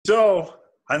So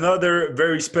another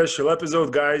very special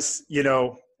episode, guys. I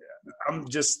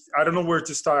don't know where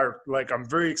to start. Like, I'm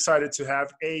very excited to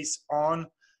have Ace on,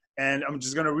 and I'm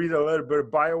just going to read a little bit of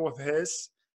bio of his.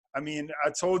 I mean,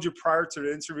 I told you prior to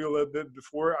the interview a little bit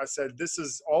before, I said, this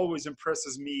is always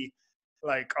impresses me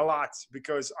like a lot,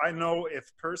 because I know if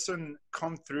person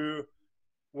come through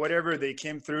whatever they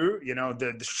came through,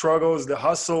 the struggles, the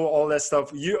hustle, all that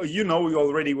stuff, we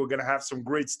already we're going to have some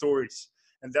great stories.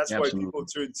 And that's why people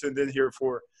Absolutely. tuned in here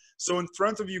for. So in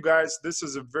front of you guys, this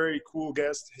is a very cool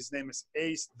guest. His name is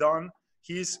Ace Dunn.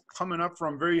 He's coming up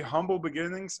from very humble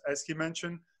beginnings, as he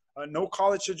mentioned. No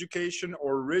college education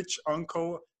or rich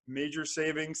uncle, major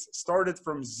savings. Started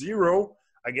from zero.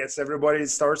 I guess everybody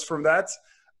starts from that.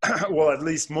 Well, at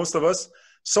least most of us.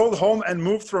 Sold home and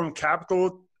moved from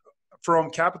capital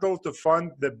to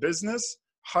fund the business,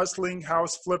 hustling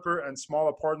house flipper and small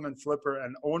apartment flipper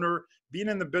and owner, been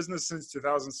in the business since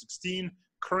 2016,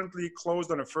 currently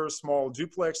closed on a first small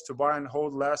duplex to buy and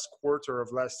hold last quarter of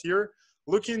last year,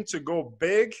 looking to go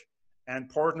big and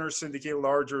partner syndicate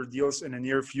larger deals in the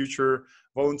near future.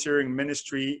 Volunteering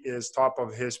ministry is top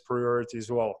of his priority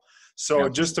as well. So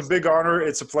just a Absolutely. big honor.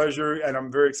 It's a pleasure. And I'm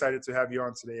very excited to have you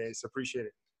on today, Ace. Appreciate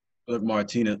it. Look,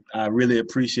 Martina, I really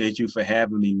appreciate you for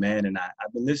having me, man. And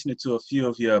I've been listening to a few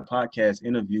of your podcast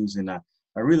interviews, and I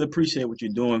really appreciate what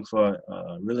you're doing for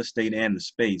real estate and the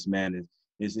space, man.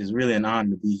 It's really an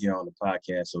honor to be here on the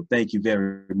podcast. So thank you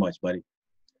very much, buddy.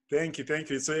 Thank you.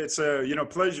 It's a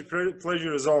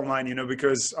pleasure is all mine,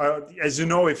 because as you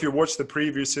know, if you watch the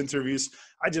previous interviews,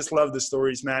 I just love the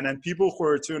stories, man. And people who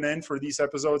are tuning in for these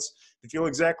episodes, they feel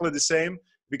exactly the same,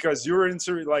 because your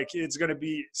interview, like, it's going to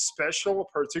be special,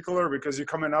 particular, because you're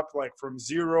coming up like from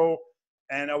zero.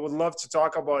 And I would love to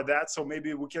talk about that. So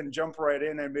maybe we can jump right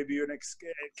in, and maybe you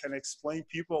can explain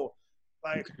people,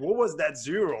 like, Okay. what was that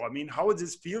zero? I mean, how does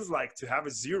it feels like to have a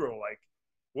zero? Like,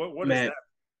 what is Man, that?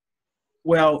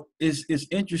 well, it's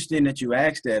interesting that you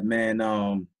asked that,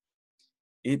 man.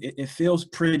 It feels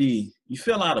pretty, you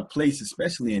feel out of place,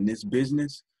 especially in this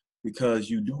business, because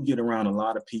you do get around a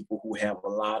lot of people who have a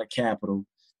lot of capital.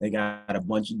 They got a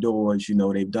bunch of doors,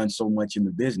 they've done so much in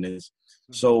the business.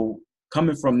 Mhm. So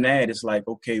coming from that, it's like,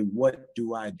 okay, what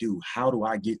do I do? How do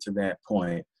I get to that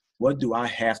point? What do I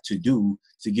have to do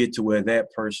to get to where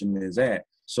that person is at?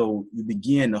 So you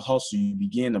begin to hustle, you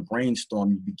begin to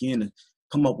brainstorm, you begin to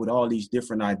come up with all these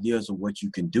different ideas of what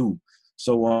you can do.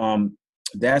 So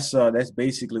that's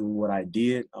basically what I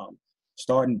did.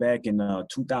 Starting back in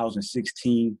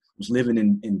 2016, was living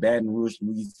in Baton Rouge,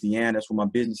 Louisiana. That's where my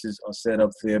businesses are set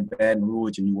up there, Baton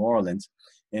Rouge and New Orleans.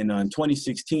 And in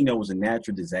 2016, there was a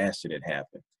natural disaster that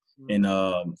happened. And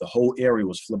Mm. the whole area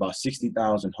was flooded. About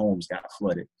 60,000 homes got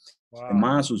flooded. And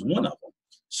Wow. mine was one of them.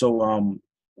 So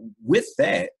with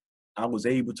that, I was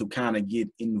able to kind of get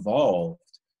involved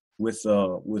with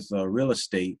real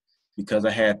estate, because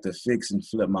I had to fix and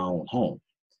flip my own home.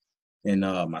 And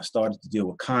I started to deal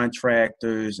with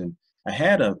contractors, and I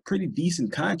had a pretty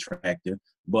decent contractor,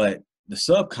 but the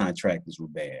subcontractors were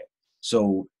bad.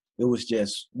 So it was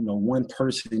just, one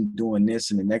person doing this,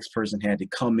 and the next person had to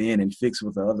come in and fix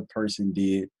what the other person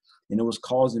did. And it was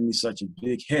causing me such a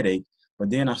big headache. But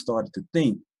then I started to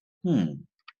think,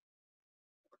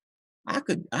 I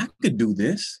could do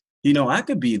this. I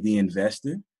could be the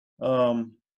investor.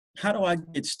 Um, how do I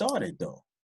get started though?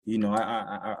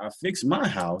 I fixed my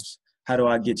house. How do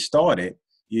I get started?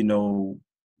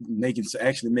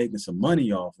 Actually making some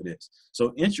money off of this.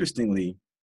 So interestingly,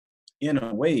 in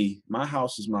a way, my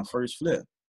house is my first flip.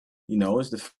 It's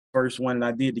the first one that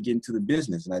I did to get into the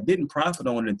business, and I didn't profit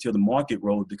on it until the market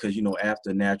rose, because after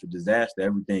a natural disaster,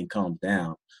 everything calms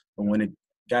down. But when it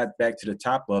got back to the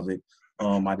top of it,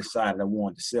 I decided I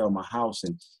wanted to sell my house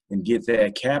and get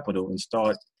that capital and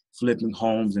start flipping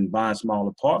homes and buying small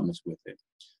apartments with it.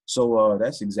 So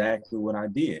that's exactly what I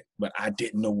did, but I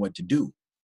didn't know what to do,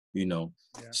 you know.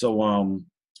 Yeah. So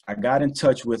I got in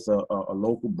touch with a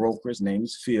local broker. His name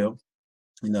is Phil,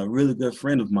 and a really good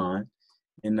friend of mine.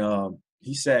 And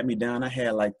he sat me down. I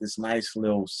had like this nice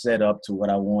little setup to what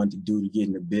I wanted to do to get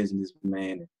in the business,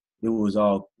 man. It was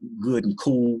all good and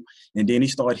cool. And then he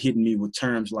started hitting me with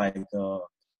terms like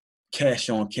cash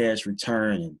on cash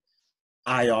return and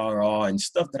IRR and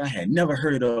stuff that I had never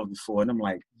heard of before. And I'm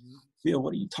like, Mhm. Phil,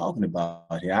 what are you talking about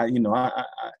here?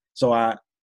 So I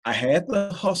had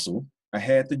the hustle, I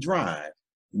had the drive,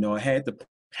 I had the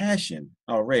passion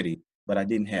already, but I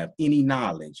didn't have any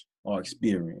knowledge or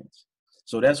experience.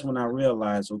 So that's when I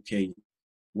realized, okay,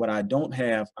 what I don't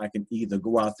have, I can either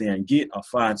go out there and get or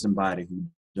find somebody who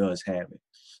does have it.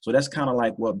 So that's kind of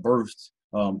like what birthed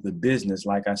the business.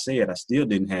 Like I said, I still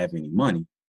didn't have any money,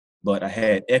 but I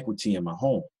had equity in my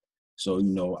home. So,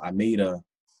 you know, I made a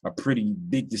pretty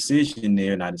big decision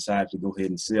there, and I decided to go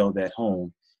ahead and sell that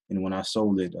home. And when I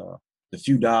sold it, the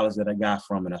few dollars that I got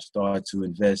from it, I started to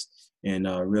invest in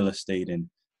real estate, and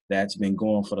that's been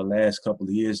going for the last couple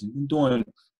of years and been doing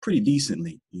pretty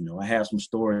decently. You know, I have some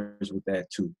stories with that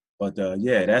too. But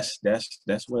yeah, that's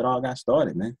where it all got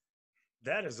started, man.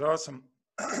 That is awesome.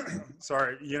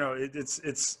 Sorry, you know,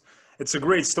 it's a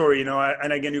great story, you know,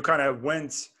 and again, you kind of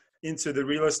went into the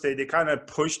real estate. They kind of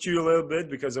pushed you a little bit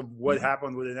because of what Mm-hmm.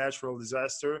 happened with the natural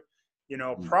disaster. You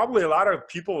know, Mm-hmm. probably a lot of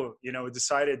people, you know,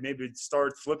 decided maybe to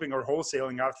start flipping or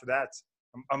wholesaling after that.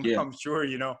 Yeah, I'm sure,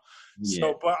 you know. yeah,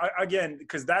 So, but again,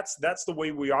 because that's the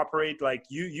way we operate. Like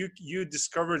you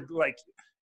discovered, like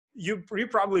you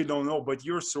probably don't know, but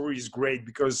your story is great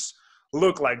because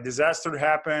look, like disaster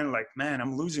happened, like man,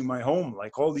 I'm losing my home,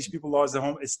 like all these people lost their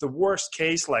home. It's the worst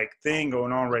case like thing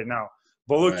going on right now,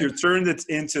 but look, you right. turned it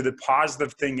into the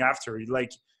positive thing after,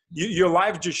 like your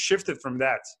life just shifted from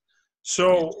that. Yeah, So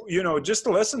you know, just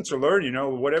a lesson to learn, you know,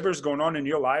 whatever's going on in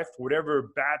your life,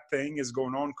 whatever bad thing is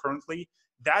going on currently,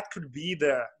 that could be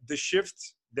the shift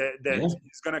that yeah,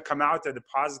 is going to come out at the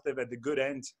positive, at the good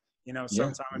end, you know, yeah,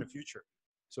 sometime in the future.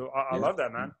 So I yeah, love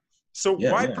that, man. So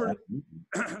yeah, why yeah,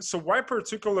 absolutely. so why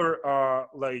particular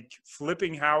like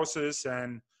flipping houses?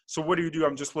 And so what do you do?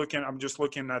 I'm just looking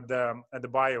at the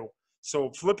bio.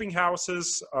 So flipping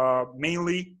houses,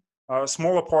 mainly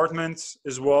small apartments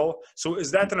as well. So is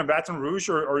that in a Baton Rouge,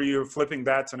 or are you flipping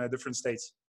that in a different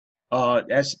states?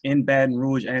 That's in Baton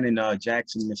Rouge and in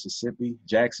Jackson, Mississippi.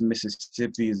 Jackson,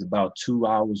 Mississippi is about 2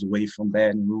 hours away from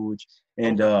Baton Rouge,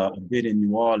 and Okay. a bit in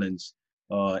New Orleans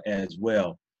as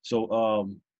well. So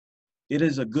it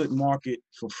is a good market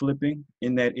for flipping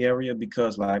in that area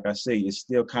because, like I say, it's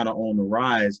still kind of on the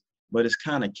rise, but it's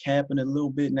kind of capping a little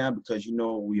bit now because you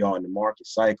know we are in the market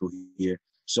cycle here.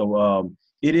 So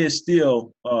it is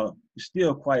still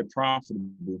quite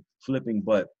profitable flipping,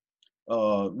 but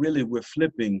really we're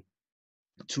flipping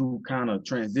to kind of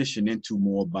transition into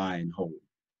more buy and hold.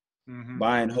 Mm-hmm.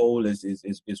 Buy and hold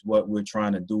is what we're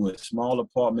trying to do in small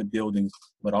apartment buildings,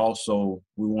 but also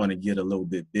we want to get a little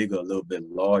bit bigger, a little bit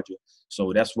larger.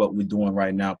 So that's what we're doing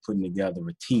right now, putting together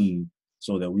a team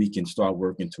so that we can start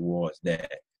working towards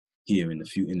that here in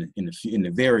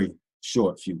the very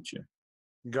short future.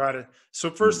 Got it. So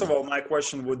first of Mhm. all, my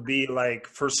question would be like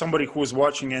for somebody who's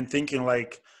watching and thinking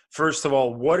like, first of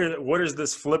all, what is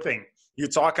this flipping? You're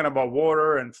talking about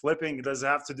water and flipping. It does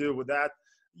have to do with that,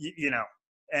 you know.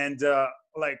 And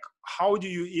like, how do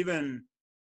you even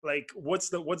like? What's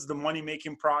the money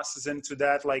making process into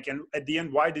that? Like, and at the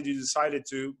end, why did you decided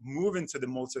to move into the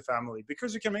multifamily?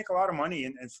 Because you can make a lot of money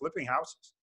in flipping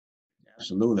houses.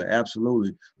 Absolutely,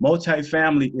 absolutely.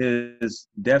 Multifamily is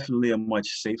definitely a much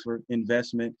safer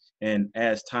investment, and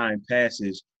as time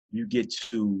passes, you get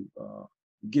to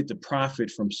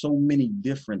profit from so many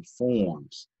different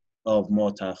forms of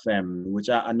multifamily. Which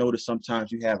I notice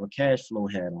sometimes you have a cash flow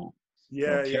hat on. Well,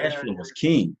 Yeah, yeah, cash flow is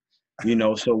king, you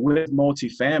know. So with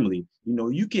multifamily, you know,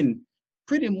 you can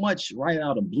pretty much write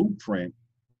out a blueprint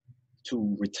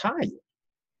to retire.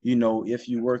 You know, if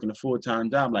you work in a full-time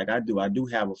job like I do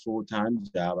have a full-time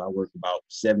job. I work about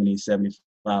 70,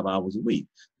 75 hours a week.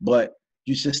 But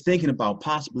you're just thinking about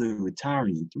possibly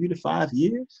retiring in 3 to 5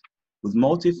 years with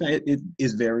multifamily, it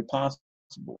is very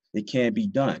possible. It can be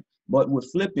done. But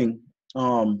with flipping,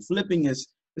 flipping is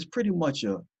pretty much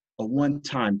a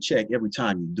one-time check every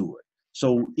time you do it.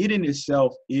 So it in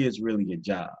itself is really a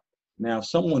job. Now, if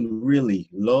someone really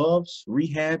loves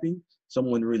rehabbing,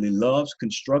 someone really loves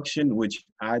construction, which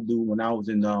I do. When I was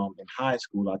in high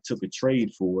school, I took a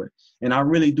trade for it, and I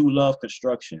really do love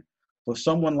construction. For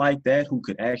someone like that who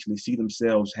could actually see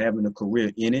themselves having a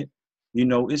career in it, you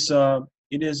know, it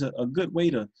is a good way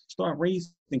to start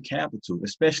raising capital,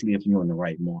 especially if you're in the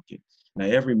right market. Now,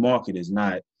 every market is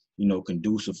not, you know,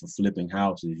 conducive for flipping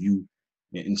houses. You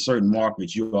in certain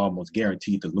markets, you're almost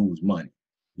guaranteed to lose money.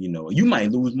 You know, you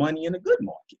might lose money in a good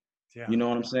market. yeah. You know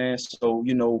what I'm saying? So,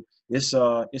 you know, it's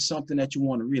something that you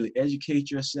want to really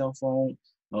educate yourself on.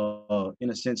 In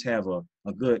a sense, have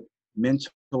a good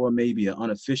mentor, maybe an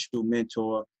unofficial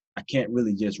mentor. I can't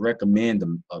really just recommend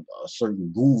a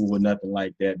certain guru or nothing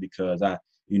like that because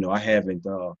you know, I haven't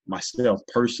myself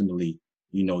personally,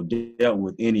 you know, dealt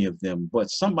with any of them. But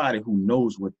somebody who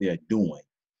knows what they're doing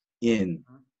in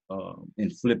in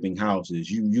flipping houses,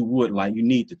 you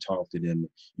need to talk to them.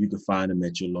 You can find them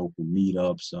at your local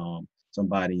meetups,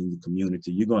 somebody in the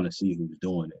community. You're gonna see who's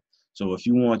doing it. So if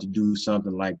you want to do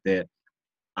something like that,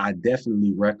 I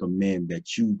definitely recommend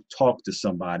that you talk to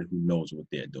somebody who knows what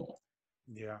they're doing.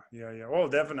 Yeah, yeah, yeah. Oh,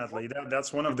 definitely.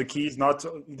 That's one of the keys not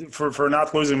to, for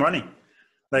not losing money.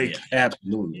 Like, Yeah,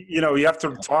 absolutely. you have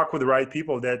to talk with the right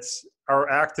people that are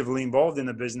actively involved in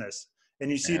the business. And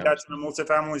you see that in the Absolutely.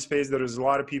 multifamily space, there is a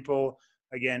lot of people,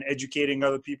 again, educating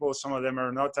other people. Some of them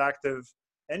are not active.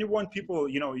 And you want people,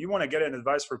 you want to get an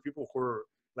advice for people who are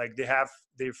like, they have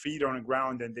their feet on the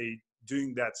ground and they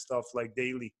doing that stuff like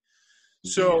daily.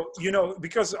 Yeah. So,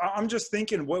 because I'm just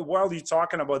thinking, while you're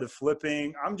talking about the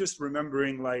flipping, I'm just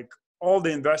remembering like all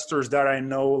the investors that I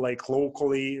know, like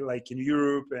locally, like in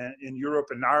Europe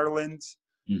and Ireland,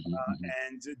 Hmm.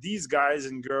 and these guys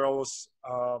and girls,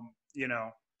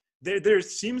 there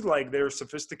seems like they're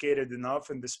sophisticated enough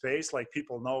in the space, like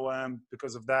people know them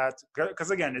because of that.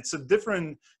 Because again, it's a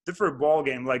different ball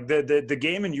game. Like the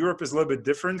game in Europe is a little bit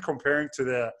different comparing to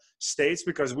the States,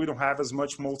 because we don't have as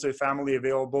much multifamily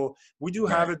available. We do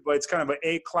have Right. it, but it's kind of an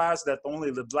A class that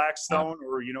only the Blackstone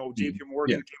or JP Yeah.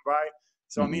 Morgan can buy.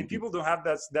 So I mean, Hmm. people don't have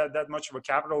that much of a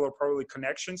capital or probably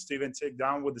connections to even take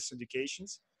down with the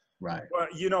syndications. Right. But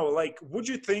like, would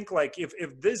you think like if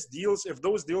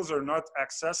those deals are not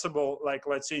accessible, like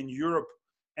let's say in Europe,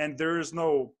 and there is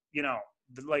no,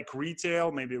 like retail,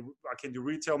 maybe I can do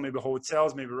retail, maybe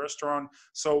hotels, maybe restaurant.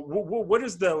 So what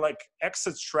is the like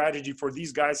exit strategy for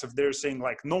these guys if they're saying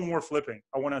like no more flipping,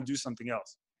 I want to do something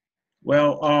else?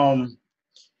 Well,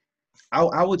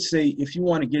 I would say if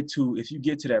you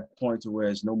get to that point to where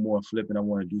it's no more flipping, I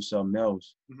want to do something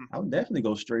else, Hmm. I would definitely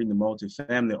go straight into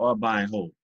multifamily or buy and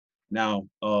hold. Now,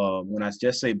 when I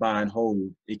just say buy and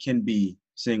hold, it can be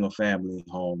single family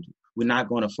homes. We're not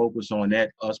going to focus on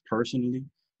that us personally,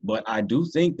 but I do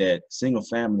think that single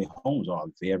family homes are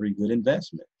a very good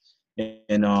investment.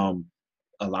 And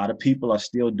a lot of people are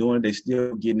still doing it. They're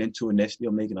still getting into it and they're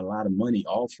still making a lot of money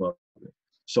off of it.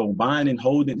 So buying and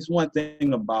holding is one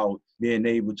thing about being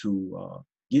able to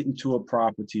get into a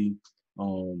property,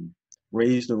 um,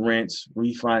 raise the rents,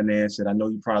 refinance it. I know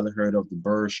you probably heard of the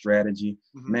Burr strategy.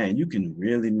 Hmm. Man, you can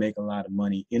really make a lot of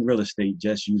money in real estate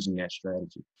just using that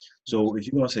strategy. Yes. So if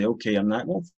you're gonna say, okay, I'm not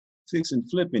gonna fix and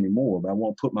flip anymore, but I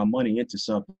want to put my money into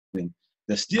something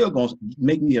that's still gonna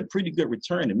make me a pretty good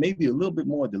return and maybe a little bit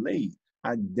more delayed,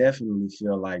 I definitely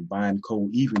feel like buying cold,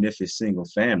 even if it's single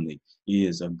family,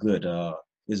 is a good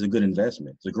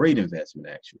investment. It's a great investment,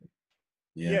 actually.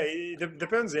 Yeah. Yeah, it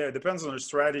depends. Yeah, it depends on the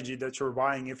strategy that you're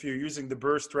buying. If you're using the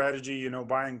burst strategy,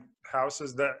 buying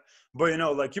houses that, but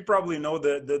like you probably know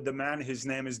the man. His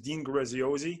name is Dean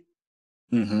Graziosi.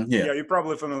 Yeah. Yeah, you're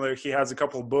probably familiar. He has a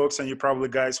couple of books, and you probably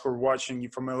guys who are watching,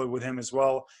 you're familiar with him as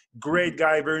well. Great Mhm.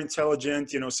 guy, very intelligent.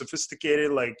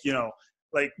 Sophisticated. Like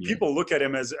like Yeah. people look at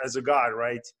him as a god,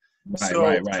 right? Right. Right. So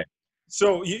Right.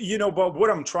 so but what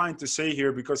I'm trying to say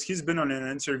here, because he's been on an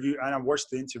interview and I watched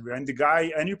the interview, and the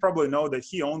guy, and you probably know that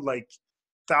he owned like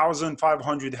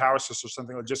 1,500 houses or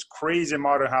something, like just crazy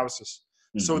amount of houses.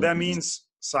 So that Hmm. means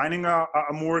signing a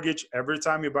mortgage every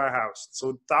time you buy a house.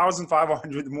 So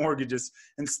 1,500 mortgages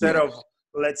instead Yeah. of,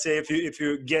 let's say, if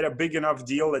you get a big enough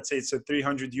deal, let's say it's a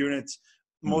 300 units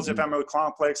Hmm. multifamily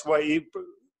complex, well,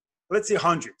 let's say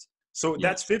 100. So Yeah.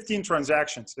 that's 15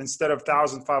 transactions instead of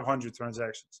 1,500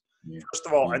 transactions. Yeah. First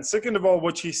of all, Yeah. and second of all,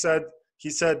 what he said,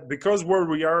 because where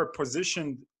we are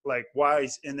positioned like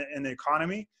wise in the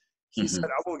economy, he said,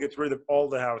 Hmm. I will get rid of all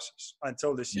the houses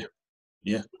until this Yeah. year.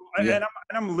 Yeah. Yeah.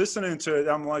 And I'm listening to it.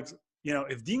 I'm like,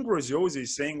 if Dean Graziosi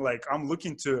is saying like, I'm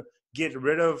looking to get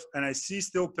rid of, and I see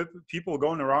still people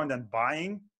going around and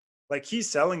buying, like he's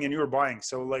selling and you're buying.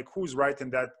 So like, who's right in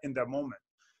that moment?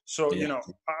 So Yeah.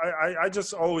 I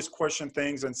just always question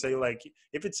things and say like,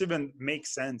 if it's even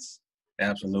makes sense.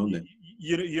 Absolutely.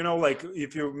 Like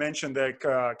if you mentioned that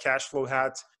cash flow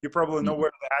hat, you probably know Hmm.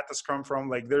 where the hat has come from.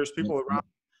 Like there's Yeah. people around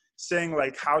saying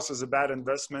like house is a bad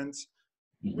investment,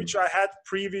 which Hmm. I had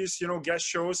previous, guest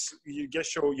shows.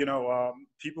 Guest show,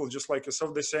 people just like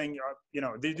yourself. They're saying,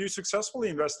 they do successfully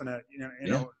invest in it, Yeah. the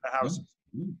Yeah. houses.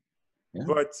 Yeah.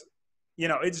 But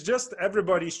it's just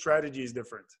everybody's strategy is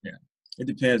different. Yeah. It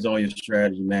depends on your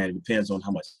strategy, man. It depends on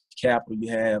how much capital you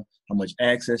have, how much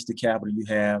access to capital you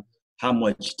have, how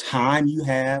much time you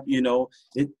have.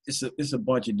 It's a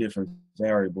bunch of different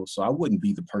variables. So I wouldn't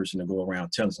be the person to go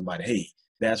around telling somebody, "Hey,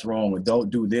 that's wrong," or "Don't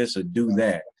do this," or "Do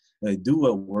that." Do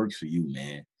what works for you,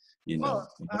 man. You Well,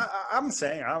 know. I'm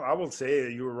saying I will say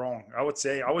you were wrong. I would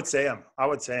say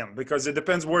him because it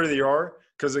depends where they are.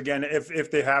 Because again,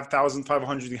 if they have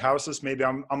 1,500 houses, maybe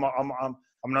I'm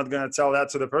not gonna tell that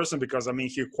to the person, because I mean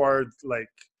he acquired like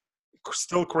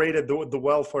still created the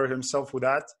wealth for himself with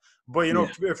that. But Yeah.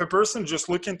 if a person just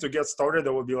looking to get started,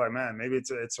 that would be like, man, maybe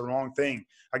it's a wrong thing.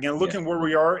 Again, Yeah. looking where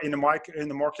we are in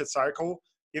the market cycle,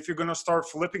 if you're gonna start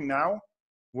flipping now,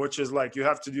 which is like you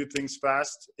have to do things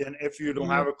fast, and if you don't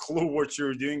Yeah. have a clue what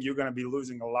you're doing, you're gonna be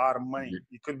losing a lot of money. Yeah.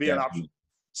 It could be an option. Definitely.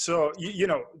 So you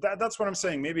know that's what I'm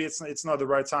saying. Maybe it's not the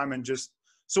right time, and just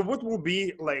so what will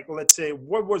be like? Let's say,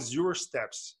 what was your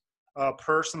steps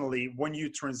personally when you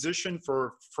transition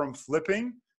from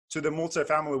flipping to the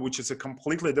multifamily, which is a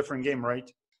completely different game, right?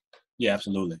 Yeah,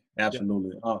 absolutely, Yeah.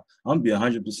 absolutely. I'm gonna be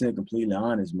 100% completely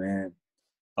honest, man.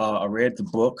 I read the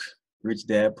book Rich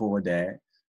Dad Poor Dad.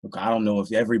 Look, I don't know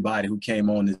if everybody who came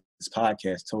on this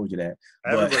podcast told you that,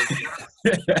 but Everybody.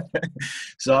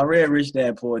 so I read Rich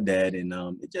Dad Poor Dad, and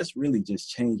it just really just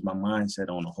changed my mindset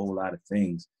on a whole lot of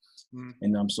things. Mm,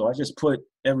 And so I just put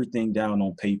everything down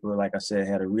on paper. Like I said,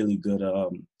 had a really good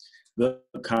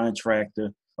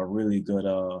contractor, a really good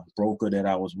broker that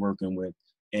I was working with,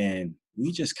 and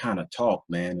we just kind of talked,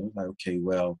 man. It was like, okay,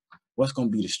 well, what's going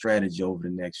to be the strategy over the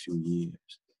next few years,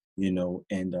 you know?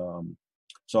 And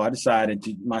so I decided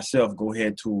to myself go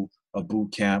ahead to a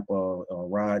boot camp,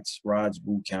 Rod's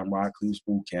boot camp, Rod Cleve's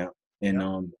boot camp, and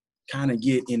yeah. kind of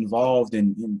get involved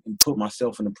and put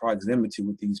myself in the proximity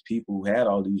with these people who had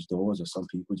all these doors, or some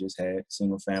people just had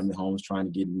single family homes trying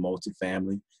to get in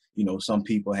multifamily. You know, some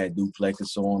people had duplexes,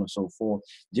 so on and so forth.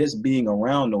 Just being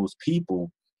around those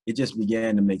people, it just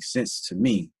began to make sense to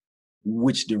me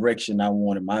which direction I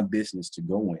wanted my business to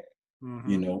go in,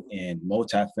 you Hmm. know, and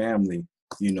multifamily,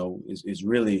 you know, is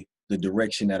really the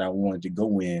direction that I wanted to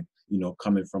go in, you know,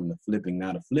 coming from the flipping.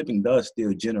 Now, the flipping does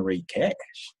still generate cash,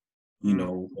 you Mm,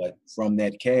 know, but from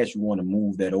that cash, you want to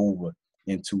move that over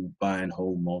into buying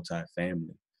whole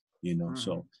multifamily, you know. hmm.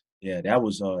 So, yeah, that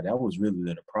was really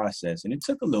the process, and it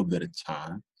took a little bit of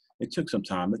time. It took some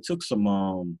time. It took some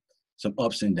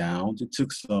ups and downs. It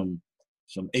took some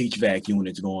HVAC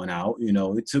units going out. You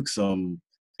know, it took some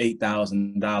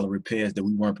 $8,000 repairs that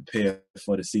we weren't prepared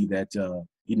for to see that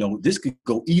you know, this could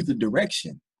go either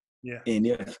direction. Yeah. And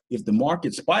if the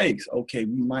market spikes, okay,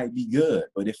 we might be good.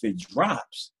 But if it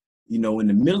drops, you know, in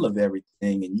the middle of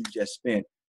everything, and you just spent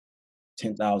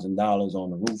 $10,000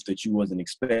 on a roof that you wasn't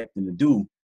expecting to do,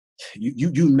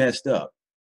 you messed up.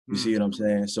 You Mm. see what I'm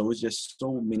saying? So it's just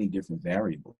so many different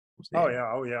variables Oh there.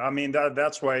 yeah, oh yeah. I mean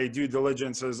that's why due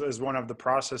diligence is one of the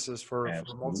processes for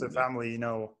Absolutely. multifamily, you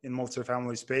know, in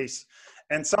multifamily space.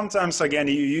 And sometimes again,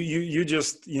 you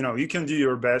just you know you can do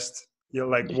your best, you know,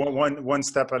 like Yeah, one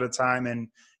step at a time, and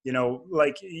you know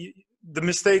like the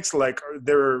mistakes like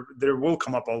there will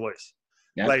come up always.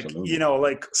 Like you absolutely. know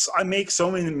like I make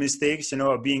so many mistakes, you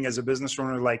know, of being as a business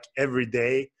owner like every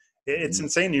day. It's Mhm.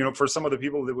 insane, you know, for some of the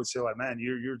people that would say like, man,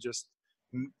 you're just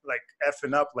like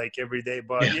effing up like every day,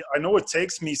 but Yeah, I know it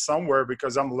takes me somewhere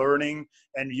because I'm learning,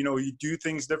 and you know you do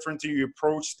things differently, you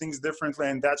approach things differently,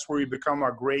 and that's where you become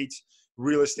a great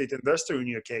real estate investor in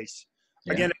your case.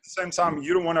 yeah. Again, at the same time,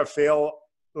 you don't want to fail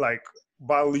like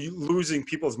by losing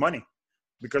people's money,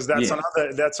 because that's Yeah,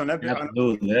 another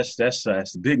absolutely.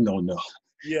 That's a big no.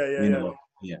 yeah, yeah, You yeah, know.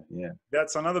 Yeah, yeah,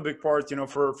 that's another big part, you know,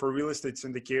 for real estate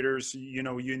syndicators. You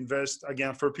know, you invest,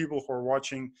 again, for people who are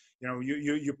watching, you know,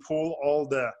 you pull all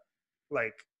the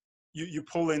like you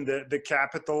pull in the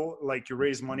capital, like you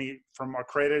raise money from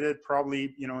accredited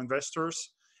probably, you know,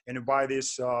 investors, and you buy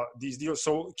these deals.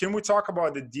 So can we talk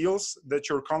about the deals that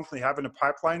you're currently have in the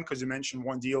pipeline, because you mentioned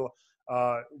one deal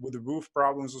with the roof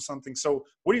problems or something. So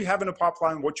what do you have in the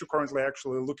pipeline, what you're currently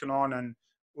actually looking on, and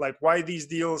like why these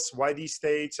deals, why these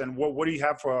states, and what do you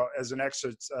have for as an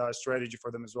exit strategy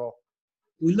for them as well?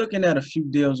 we're looking at a few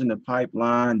deals in the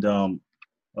pipeline.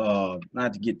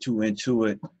 Not to get too into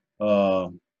it. Uh,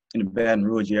 in the Baton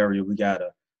Rouge area, we got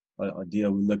a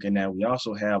deal we're looking at. We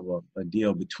also have a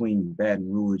deal between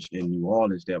Baton Rouge and New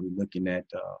Orleans that we're looking at.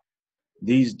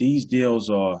 These deals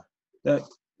are that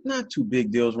not too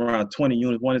big deals, around 20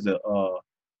 units. One is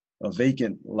a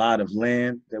vacant lot of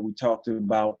land that we talked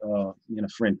about. You know,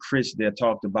 friend Chris there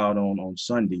talked about on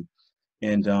Sunday,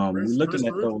 and we're Chris looking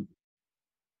at Root? those.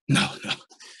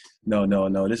 No,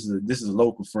 no. This is a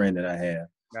local friend that I have.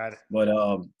 Got it.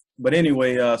 But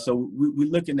anyway, so we're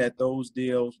looking at those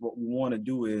deals. What we want to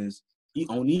do is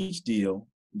on each deal,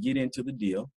 get into the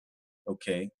deal,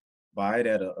 okay, buy it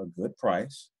at a good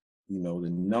price. You know, the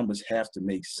numbers have to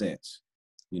make sense.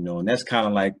 You know, and that's kind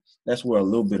of like that's where a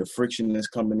little bit of friction is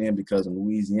coming in, because in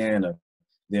Louisiana,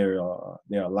 there are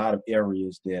a lot of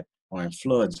areas that are in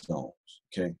flood zones.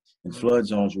 Okay, and Mm, flood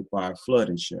zones require flood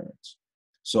insurance.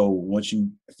 So once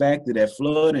you factor that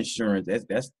flood insurance,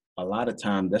 that's a lot of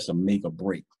time that's a make or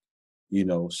break. You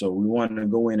know, so we want to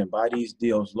go in and buy these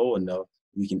deals low enough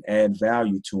we can add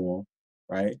value to them,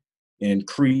 right?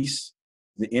 Increase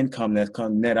the income that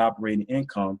comes, net operating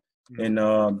income, mm, and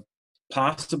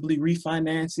possibly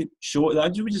refinance it. Sure, we're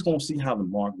just gonna see how the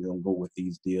market gonna go with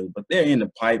these deals, but they're in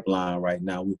the pipeline right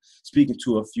now. We're speaking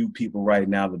to a few people right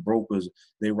now. The brokers,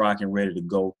 they rocking ready to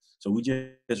go. So we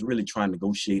just really trying to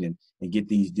negotiate and get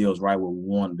these deals right where we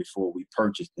want them before we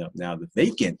purchase them. Now the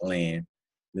vacant land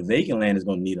is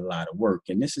gonna need a lot of work,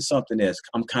 and this is something that's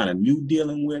I'm kind of new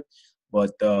dealing with,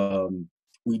 but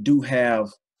we do have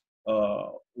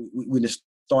we just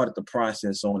started the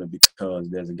process on it because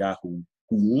there's a guy who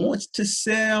wants to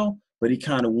sell, but he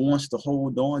kind of wants to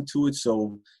hold on to it.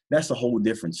 So that's a whole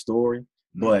different story.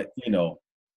 But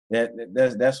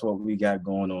that's what we got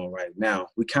going on right now.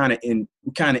 We kind of in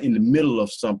the middle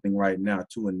of something right now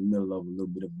too, in the middle of a little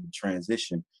bit of a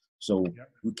transition. So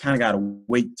we kind of got to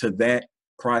wait till that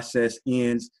process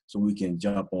ends so we can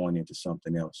jump on into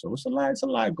something else. So it's a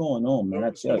lot going on, man. I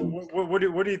tell you. What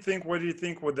do you think? What do you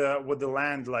think with the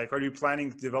land? Like, are you planning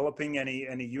developing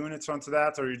any units onto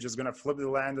that, or are you just gonna flip the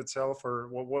land itself, or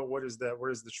what is that?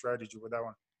 What is the strategy with that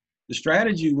one? The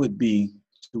strategy would be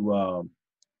to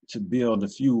build a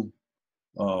few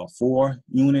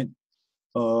 4-unit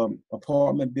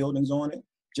apartment buildings on it,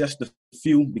 just a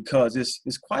few, because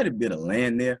it's quite a bit of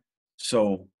land there.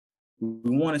 So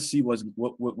we want to see what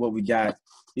we got.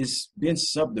 It's been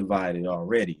subdivided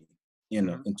already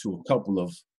into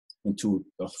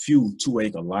a few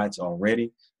 2-acre lots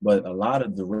already, but a lot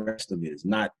of the rest of it has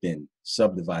not been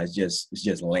subdivided. It's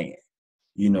just land,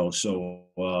 So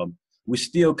we're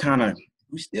still kind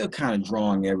of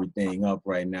drawing everything up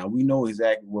right now. We know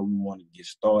exactly where we want to get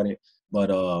started, but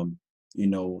the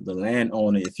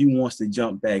landowner, if he wants to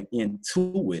jump back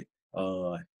into it,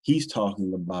 he's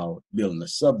talking about building a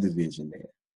subdivision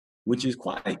there, which is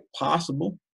quite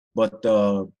possible, but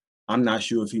I'm not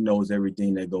sure if he knows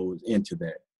everything that goes into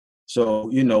that. So,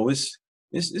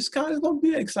 it's kind of going to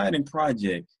be an exciting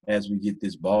project as we get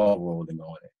this ball rolling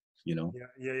on it, Yeah.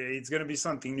 It's going to be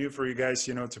something new for you guys,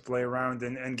 to play around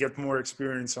and get more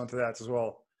experience onto that as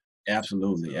well.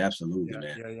 Absolutely, man.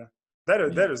 Yeah.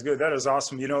 That is good. That is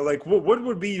awesome. Like what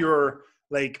would be your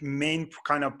like main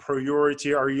kind of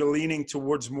priority? Are you leaning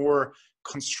towards more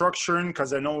construction?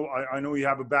 Because I know you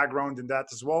have a background in that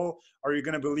as well. Are you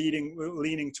going to be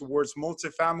leaning towards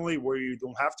multifamily where you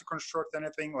don't have to construct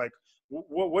anything? Like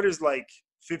what is like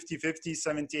 50-50,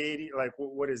 70-80? Like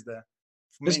what is the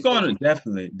It's going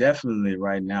to definitely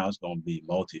right now it's going to be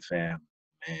multifamily,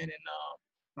 man,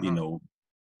 and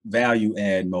value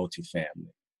add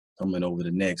multifamily coming over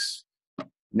the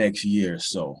next year or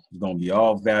so. It's going to be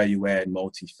all value add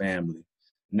multifamily.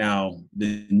 Now,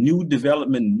 the new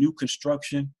development, new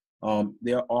construction,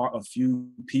 there are a few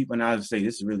people, and I would say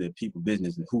this is really a people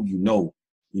business, and who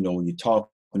when you're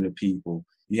talking to people,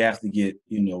 you have to get,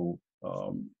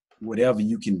 whatever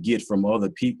you can get from other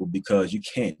people because you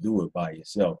can't do it by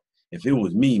yourself. If it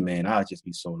was me, man, I'd just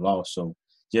be so lost. So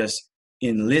just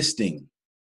enlisting,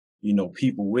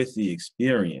 people with the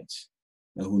experience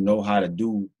and who know how to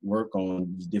do work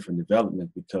on these different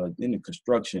developments, because in the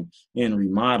construction and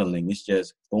remodeling, it's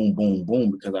just boom, boom, boom,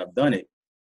 because I've done it.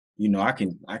 I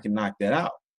can knock that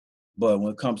out. But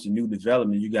when it comes to new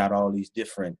development, you got all these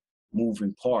different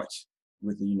moving parts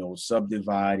with,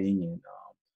 subdividing and,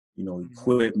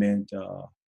 equipment,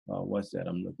 what's that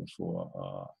I'm looking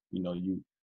for?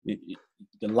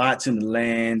 The lots and the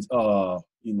lands,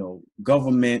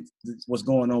 government, what's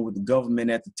going on with the government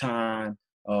at the time,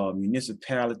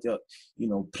 municipality,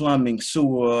 plumbing,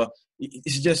 sewer.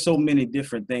 It's just so many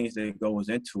different things that goes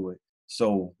into it.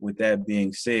 So with that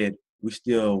being said, we're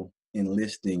still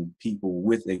enlisting people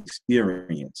with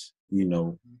experience,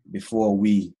 before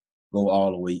we go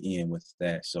all the way in with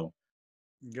that. So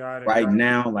got it. Right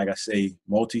now, like I say,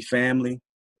 multifamily,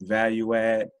 value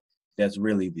add, that's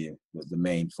really the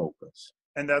main focus.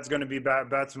 And that's going to be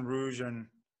Baton Rouge and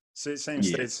same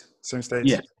states.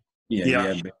 Yeah.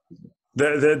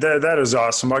 That is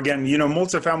awesome. Again,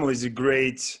 multifamily is a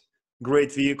great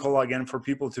vehicle again for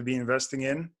people to be investing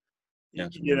in.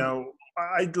 Absolutely.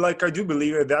 I do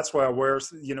believe it. That's why I wear,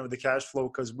 the cash flow,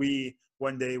 because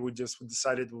one day we just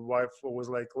decided, my wife was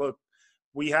like, look,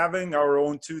 we having our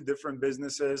own 2 different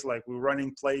businesses, like we're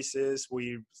running places,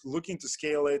 we're looking to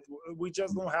scale it. We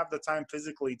just don't have the time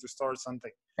physically to start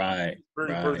something. Right.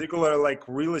 Particular like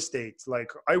real estate. Like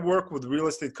I work with real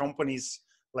estate companies,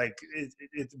 like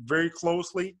it very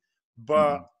closely,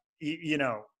 but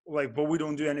but we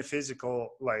don't do any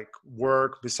physical like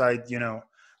work beside,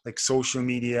 like social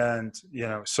media and,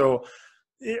 so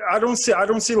I don't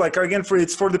see like, again,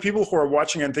 it's for the people who are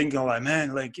watching and thinking like,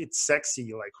 man, like it's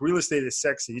sexy, like real estate is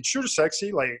sexy. It's sure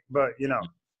sexy, like, but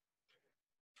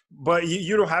but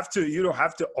you don't have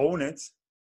to own it.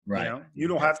 You Right. know, you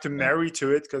don't have to marry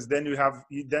to it, because then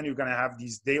then you're gonna have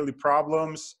these daily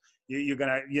problems. You're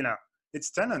gonna, you know, it's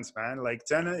tenants, man. Like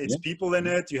tenant, it's Yeah. people in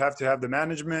it. You have to have the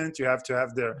management. You have to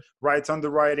have the right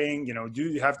underwriting. You know,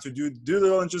 you have to do due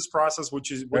diligence process, which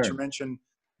is what Sure. you mentioned.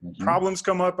 Hmm. Problems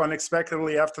come up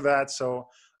unexpectedly after that. So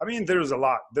I mean, there's a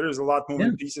lot. There's a lot Yeah.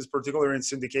 moving pieces, particularly in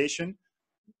syndication.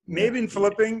 Yeah. Maybe in Yeah.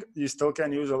 flipping, you still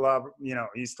can use a lot. You know,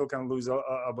 you still can lose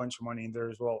a bunch of money in there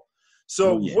as well. Oh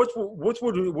So, yeah. what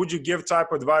would you give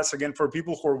type of advice again for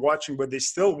people who are watching, but they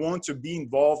still want to be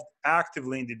involved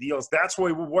actively in the deals? That's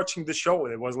why we're watching the show.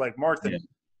 It was like, Yeah. Martin,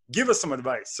 give us some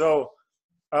advice. So,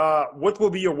 what will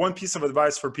be your one piece of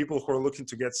advice for people who are looking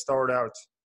to get started out?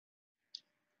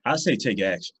 I say take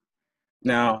action.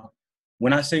 Now,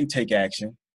 when I say take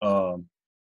action,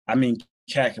 I mean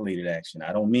calculated action.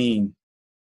 I don't mean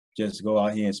just go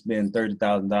out here and spend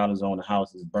 $30,000 on a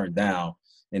house that's burnt down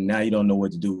and now you don't know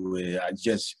what to do with it. I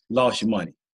just lost your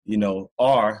money, you know.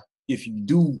 Or if you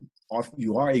do, or if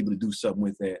you are able to do something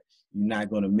with that, you're not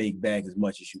going to make back as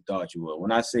much as you thought you would.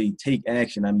 When I say take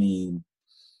action, I mean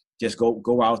just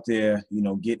go out there, you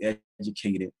know, get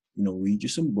educated, you know, read you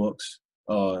some books,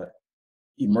 uh,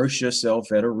 immerse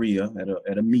yourself at a RIA,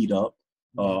 at a meetup,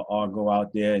 or go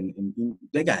out there and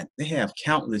they have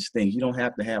countless things. You don't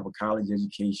have to have a college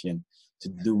education to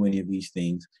do any of these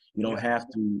things. You don't Yeah, have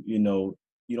to, you know,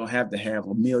 you don't have to have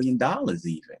 $1 million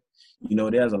even. You know,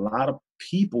 there's a lot of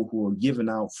people who are giving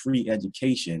out free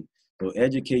education. So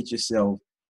educate yourself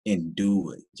and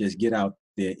do it. Just get out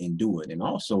there and do it. And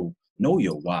also know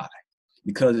your why.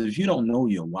 Because if you don't know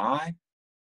your why,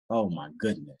 oh my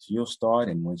goodness, you'll start,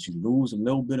 and once you lose a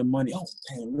little bit of money, oh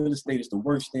man, real estate is the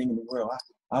worst thing in the world.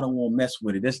 I don't want to mess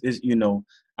with it. This is, you know,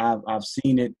 I've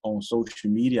seen it on social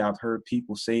media. I've heard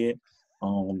people say it,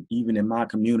 even in my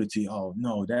community. Oh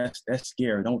no, that's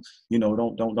scary. Don't, you know,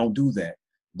 don't do that.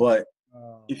 But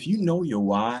if you know your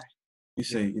why, you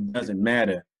yeah, say it doesn't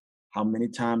matter how many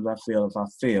times I fail. If I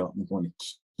fail, I'm going to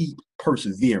keep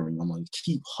persevering. I'm going to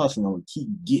keep hustling. I'm going to keep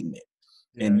getting it.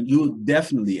 yeah, And you'll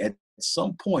definitely at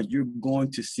some point you're going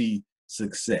to see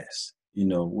success, you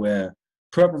know, where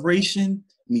preparation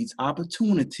meets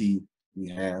opportunity,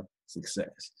 you have success.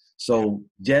 yeah. So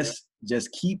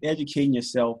just keep educating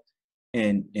yourself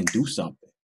and do something,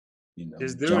 you know,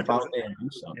 Just do it. jump out there and do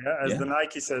something. Yeah, as Yeah. the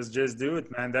Nike says, just do it,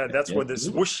 man. That's what Just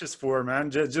the do it. swoosh is for, man.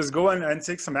 Just go and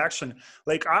take some action.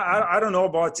 Like I don't know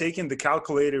about taking the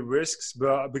calculated risks,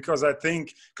 but because I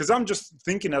think, because I'm just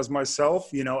thinking as myself,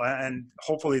 you know, and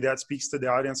hopefully that speaks to the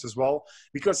audience as well.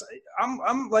 Because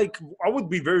I'm like, I would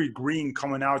be very green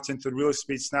coming out into real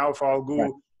estate now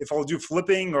Right. if I'll do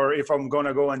flipping, or if I'm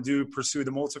gonna go and pursue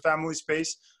the multifamily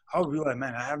space. I'll be like,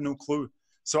 man, I have no clue.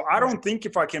 So I Right. don't think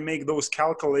if I can make those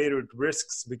calculated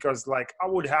risks, because like I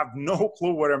would have no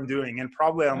clue what I'm doing, and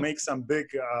probably I'll make some big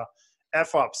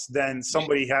f ups. Then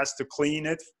somebody has to clean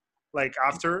it. Like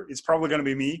after, it's probably going to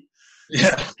be me.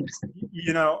 Yeah.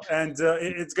 You know, and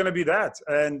it's going to be that.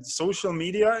 And social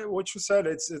media, what you said,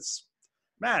 it's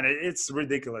man, it's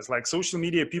ridiculous. Like social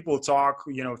media, people talk,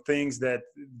 you know, things that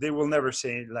they will never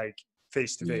say like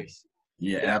face to Yeah. face.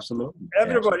 Yeah, Yeah. absolutely.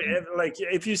 Everybody, Absolutely. like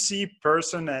if you see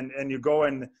person and you go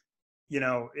and, you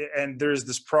know, and there's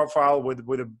this profile with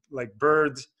a like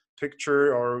bird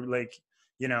picture, or like,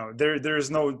 you know,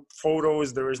 there's no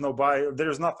photos, there is no bio,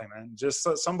 there's nothing, man. Just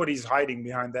somebody's hiding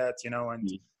behind that, you know. And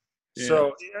Yeah.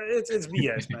 so it's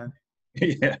BS, man.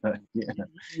 Yeah. Yeah.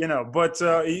 You know, but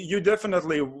you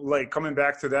definitely, like coming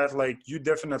back to that, like you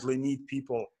definitely need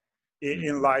people in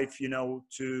Mhm. life, you know,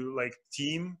 to like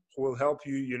team who will help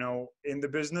you, you know, in the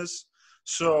business.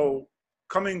 So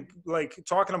coming, like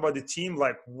talking about the team,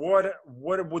 like what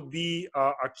would be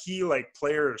a key like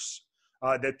players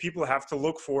that people have to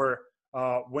look for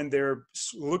when they're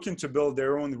looking to build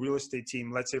their own real estate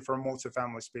team, let's say for a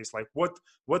multifamily space. Like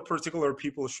what particular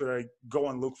people should I go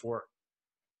and look for?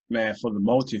 Man, for the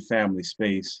multifamily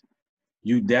space,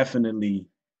 you definitely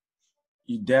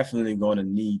going to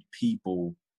need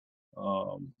people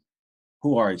um,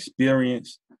 who are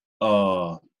experienced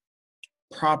uh,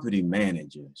 property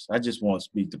managers. I just want to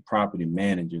speak to property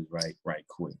managers right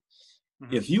quick.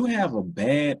 Hmm. If you have a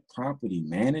bad property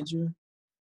manager,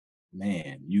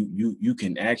 man, you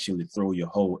can actually throw your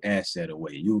whole asset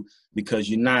away. Because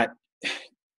you're not,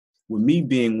 with me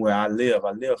being where I live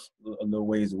a little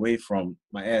ways away from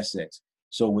my assets.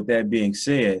 So with that being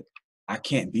said, I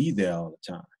can't be there all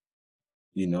the time,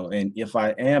 you know. And if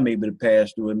I am able to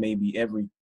pass through it, maybe every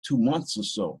 2 months or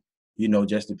so, you know,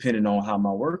 just depending on how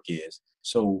my work is.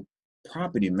 So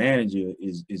property manager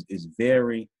is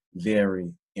very,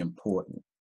 very important.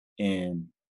 And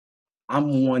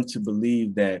I'm one to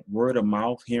believe that word of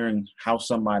mouth, hearing how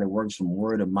somebody works from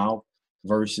word of mouth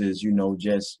versus,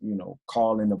 just,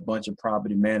 calling a bunch of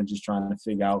property managers trying to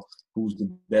figure out who's the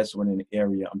best one in the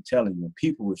area. I'm telling you, when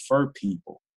people refer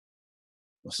people,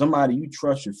 when somebody you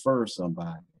trust refers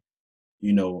somebody,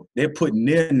 they're putting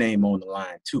their name on the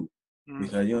line too.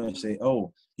 Because say,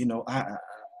 oh,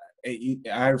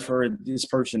 I referred this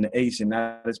person to Ace and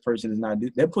now this person is not.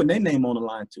 They're putting their name on the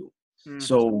line too.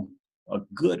 So a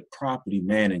good property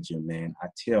manager, man, I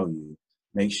tell you,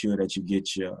 make sure that you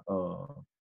get your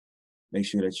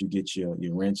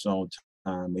rents on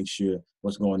time. Make sure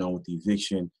what's going on with the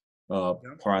eviction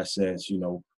process.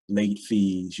 Late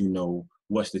fees.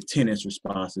 What's the tenant's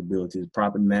responsibility? The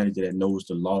property manager that knows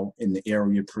the law in the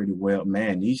area pretty well.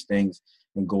 Man, these things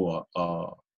can go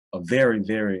a very,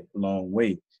 very long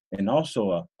way. And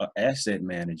also a asset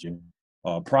manager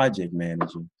or a project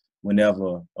manager,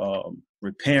 whenever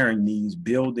repairing these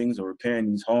buildings or repairing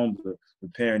these homes or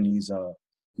repairing these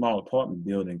small apartment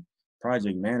building,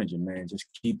 project manager, man, just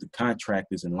keep the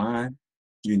contractors in line,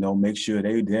 make sure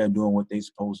they're doing what they're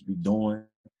supposed to be doing.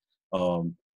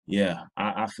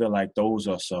 I feel like those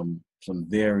are some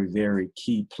very, very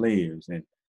key players. And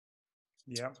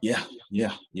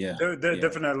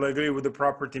definitely agree with the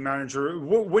property manager.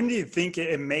 When do you think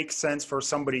it makes sense for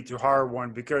somebody to hire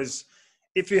one? Because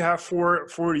if you have four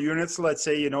units, let's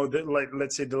say,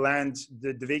 let's say the land,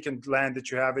 the vacant land that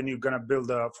you have, and you're going to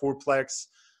build a fourplex,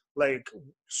 like,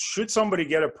 should somebody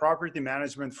get a property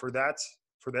management for that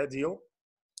deal?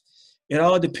 It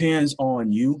all depends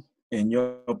on you and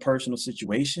your personal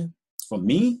situation. For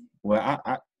me,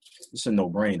 it's a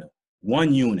no-brainer.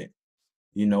 One unit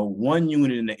in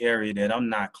the area that I'm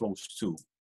not close to,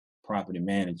 property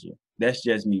manager. That's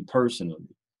just me personally.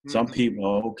 Some people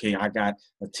are, okay, I got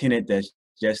a tenant that's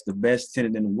just the best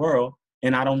tenant in the world,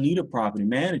 and I don't need a property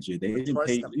manager. They didn't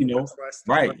pay,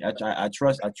 right. I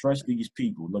trust these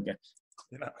people. Look at,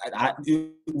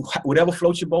 whatever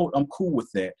floats your boat, I'm cool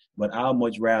with that. But I'd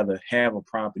much rather have a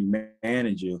property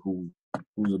manager who's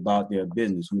about their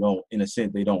business, who don't, in a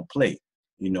sense, they don't play.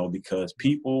 Because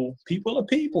people are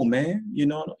people, man.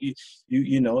 And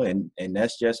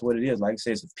that's just what it is. Like I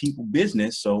said, it's a people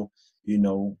business. So,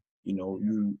 you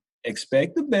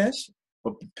expect the best,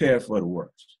 but prepare for the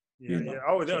worst.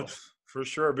 For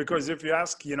sure. Because if you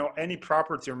ask, any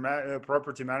property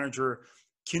manager,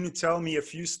 can you tell me a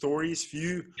few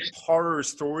horror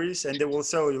stories? And they will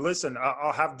tell you, listen,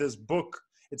 I'll have this book.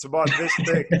 It's about this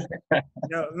thing.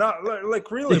 Not like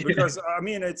really, because I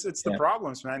mean, it's the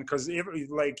problems, man. Because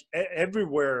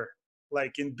everywhere,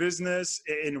 like in business,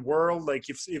 in world, like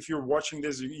if you're watching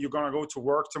this, you're gonna go to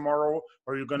work tomorrow,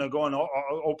 or you're gonna go and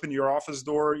open your office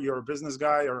door. You're a business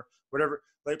guy or whatever.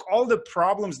 Like all the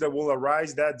problems that will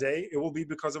arise that day, it will be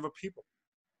because of a people.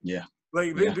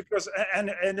 Because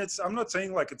and it's, I'm not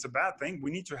saying like it's a bad thing.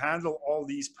 We need to handle all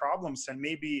these problems, and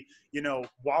maybe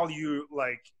while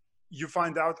you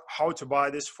find out how to buy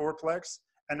this fourplex,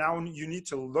 and now you need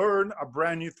to learn a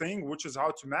brand new thing, which is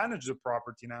how to manage the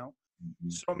property now.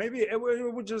 So maybe it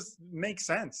would just make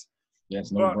sense.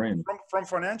 Yes, no brainer. From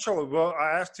financial, well,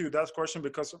 I asked you that question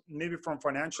because maybe from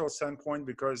financial standpoint,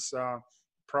 because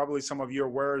probably some of you are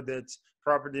aware that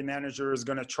property manager is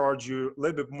going to charge you a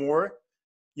little bit more,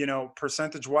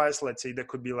 percentage wise. Let's say that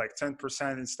could be like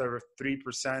 10% instead of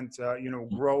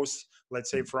 3%, gross, let's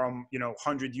say from,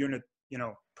 100 unit,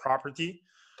 property.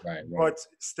 Right. But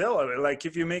still, like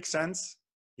if you make sense,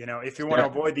 if you want to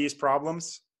avoid these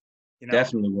problems,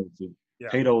 definitely want to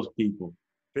pay those people.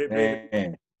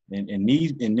 And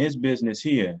in this business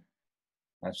here,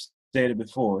 I've said it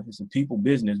before, it's a people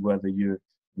business, whether you're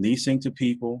leasing to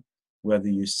people, whether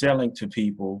you're selling to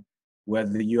people,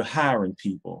 whether you're hiring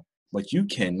people. But you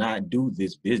cannot do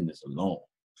this business alone.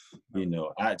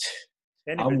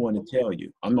 I want to tell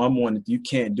you, I'm one that you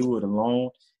can't do it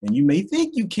alone. And you may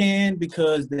think you can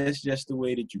because that's just the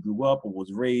way that you grew up or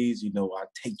was raised.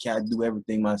 I do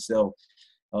everything myself.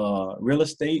 Real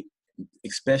estate,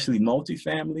 especially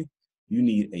multifamily, you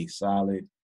need a solid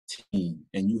team.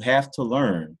 And you have to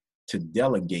learn to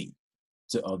delegate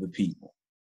to other people.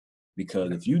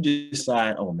 Because if you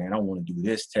decide, oh man, I want to do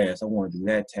this task, I want to do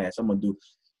that task, I'm going to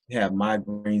have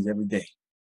migraines every day.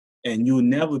 And you'll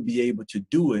never be able to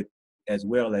do it as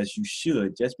well as you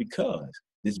should, just because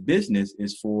this business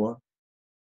is for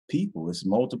people. It's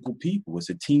multiple people. It's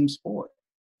a team sport.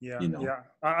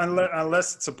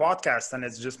 Unless it's a podcast and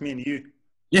it's just me and you.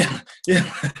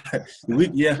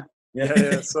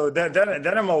 So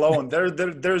then I'm alone.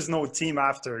 There's no team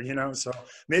after, So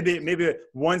maybe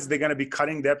once they're gonna be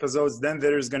cutting the episodes, then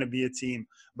there's gonna be a team.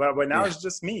 But now it's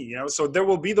just me, So there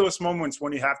will be those moments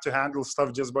when you have to handle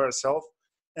stuff just by yourself.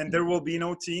 and there will be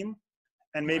no team,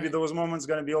 and maybe Right. those moments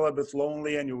going to be a little bit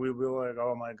lonely, and you will be like,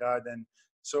 oh my god. And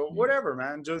so Yeah. whatever,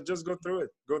 man, just go through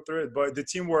it. But the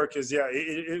teamwork is, yeah,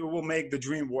 it will make the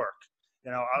dream work.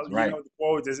 That's You right. know, the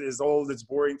quote is old, it's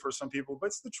boring for some people, but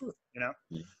it's the truth. Yeah.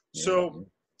 Yeah. So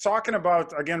talking about,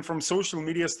 again, from social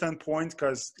media standpoint,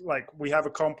 because like we have a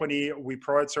company, we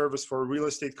provide service for real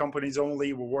estate companies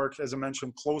only. We work, as I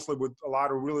mentioned, closely with a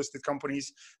lot of real estate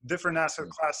companies, different asset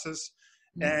Yeah. classes.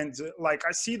 Yeah. And like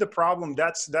I see the problem.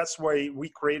 That's why we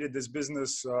created this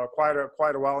business quite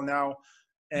a while now,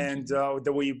 and Okay.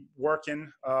 that we work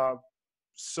in.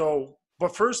 So,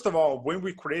 but first of all, when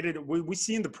we created it, we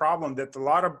seen the problem that a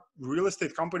lot of real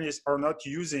estate companies are not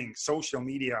using social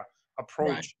media Right.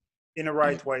 approach in the Yeah.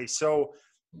 right way. So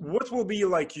what will be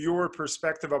like your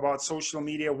perspective about social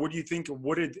media? What do you think,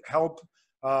 would it help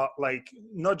like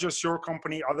not just your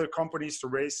company, other companies to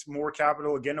raise more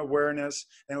capital, gain awareness?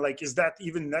 And like, is that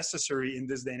even necessary in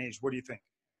this day and age? What do you think?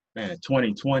 Man,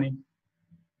 2020,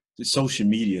 the social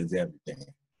media is everything.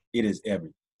 It is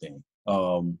everything.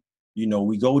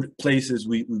 We go to places,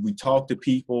 we talk to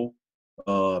people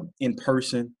in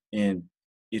person, and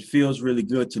it feels really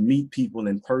good to meet people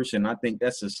in person. I think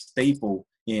that's a staple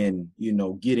in,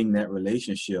 getting that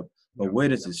relationship. Yeah. But where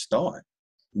does it start?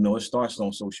 It starts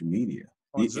on social media.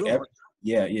 On Zoom.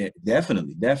 Yeah, yeah,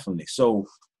 definitely, definitely. So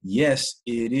yes,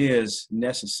 it is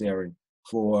necessary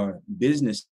for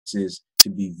businesses to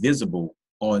be visible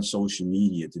on social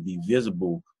media, to be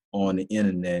visible on the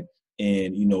internet.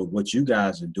 And what you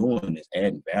guys are doing is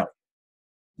adding value.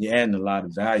 You're adding a lot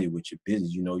of value with your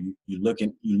business. You're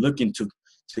looking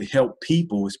to help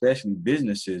people, especially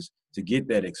businesses, to get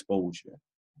that exposure.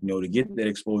 To get that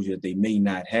exposure that they may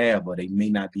not have, or they may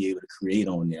not be able to create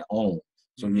on their own.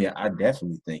 So Mhm. yeah, I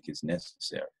definitely think it's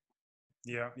necessary.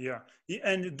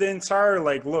 And the entire,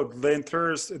 like, look, the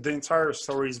entire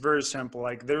story is very simple.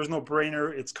 Like, there's no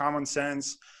brainer. It's common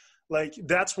sense. Like,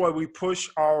 that's why we push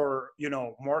our,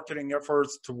 marketing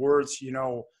efforts towards,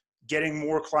 getting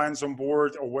more clients on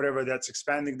board or whatever. That's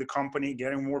expanding the company,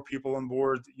 getting more people on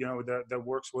board, that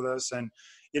works with us. And,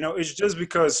 it's just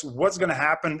because what's going to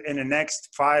happen in the next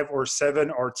 5 or 7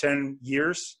 or 10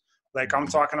 years. Like, I'm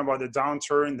Mhm. talking about the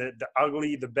downturn, the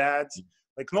ugly, the bad.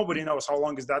 Like, nobody knows how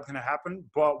long is that going to happen,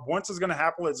 but once it's going to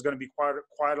happen, it's going to be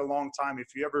quite a long time. If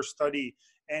you ever study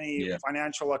any Yeah,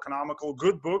 financial economical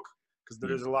good book, because there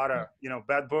yeah, is a lot yeah, of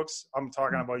bad books. I'm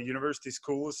talking mm, about university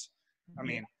schools. I yeah,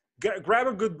 mean, grab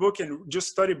a good book and just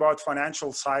study about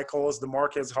financial cycles, the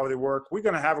markets, how they work. We're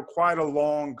going to have quite a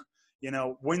long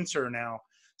winter now. yeah,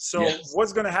 So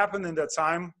what's going to happen in that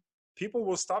time? People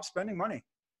will stop spending money,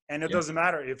 and it yeah, doesn't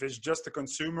matter if it's just a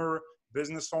consumer,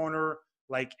 business owner.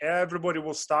 Like, everybody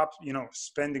will stop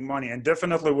spending money, and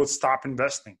definitely will stop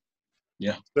investing.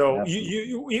 yeah. So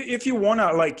Absolutely. if you want to,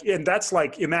 like, and that's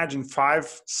like, imagine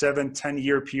 5, 7, 10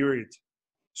 year period.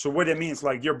 So what it means,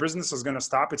 like, your business is going to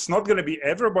stop. It's not going to be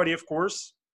everybody, of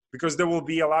course, because there will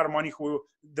be a lot of money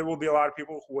there will be a lot of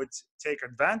people who would take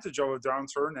advantage of a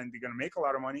downturn, and they're going to make a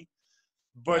lot of money.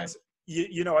 But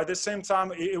Right. at the same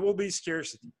time, it will be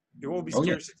scarcity. It will be Oh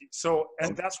yeah. scarcity. So, Oh,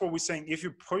 and that's what we're saying. If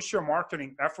you push your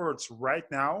marketing efforts right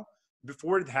now,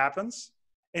 before it happens,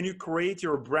 and you create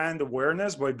your brand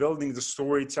awareness by building the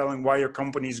storytelling why your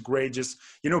company is great, just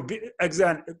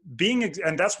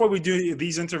and that's why we do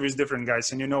these interviews different,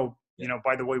 guys. And yeah.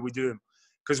 by the way, we do them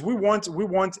because we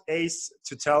want Ace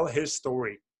to tell his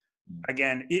story Mm.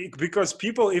 again, because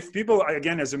if people,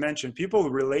 again, as I mentioned, people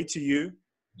relate to you,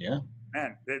 Yeah.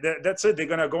 man, that's it. They're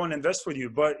gonna go and invest with you.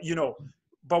 But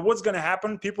but what's gonna happen?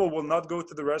 People will not go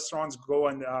to the restaurants, go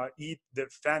and eat the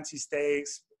fancy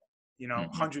steaks, Hmm.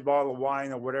 100 bottle of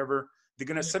wine or whatever. They're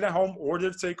gonna Yeah. sit at home, order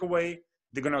takeaway.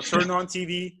 They're gonna turn on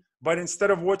TV. But instead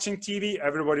of watching TV,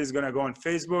 everybody's gonna go on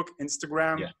Facebook,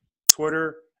 Instagram, Yeah. Twitter,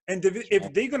 and if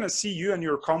they're gonna see you and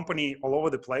your company all over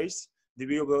the place, they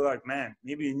will be like, man,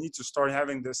 maybe you need to start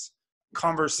having this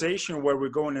conversation where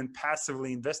we're going and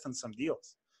passively invest in some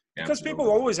deals, because people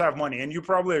Absolutely. always have money, and you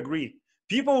probably agree.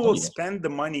 People Oh will yeah. spend the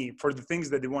money for the things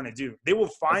that they want to do. They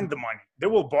will Oh find the money. They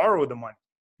will borrow the money.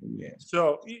 yeah.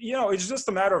 So it's just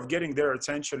a matter of getting their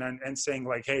attention and saying,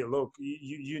 like, hey, look,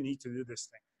 you need to do this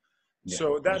thing. Yeah. So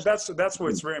Yeah. that's why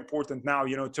it's very important now,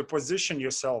 to position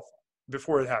yourself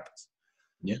before it happens.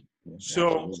 Yeah. Yeah. So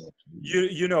Absolutely.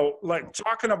 Absolutely. like,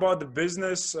 talking about the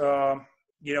business,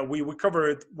 we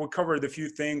covered a few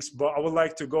things, but I would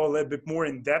like to go a little bit more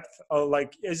in depth.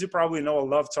 Like, as you probably know, I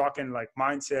love talking like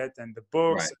mindset and the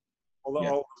books, Right. all, Yeah.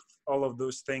 all, all of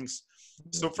those things.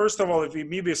 Yeah. So first of all, if we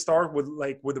maybe start with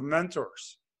the mentors,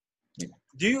 Yeah.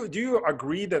 do you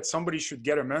agree that somebody should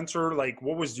get a mentor? Like,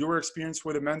 what was your experience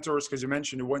with the mentors? Because you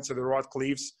mentioned you went to the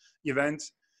Rothcliffe's event.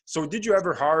 So did you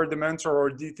ever hire the mentor, or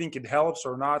do you think it helps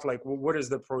or not? Like, what is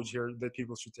the approach here that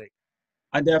people should take?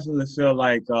 I definitely feel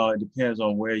like it depends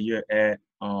on where you're at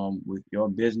with your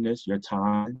business, your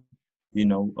time, you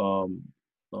know,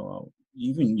 uh,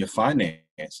 even your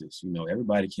finances. You know,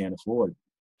 everybody can't afford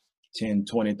 $10,000,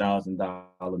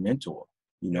 $20,000 mentor.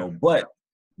 You Yeah. know, but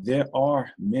there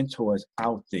are mentors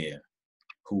out there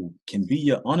who can be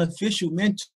your unofficial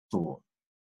mentor.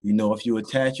 You know, if you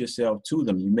attach yourself to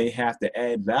them, you may have to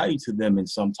add value to them in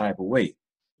some type of way.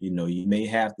 You know, you may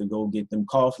have to go get them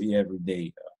coffee every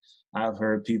day. I've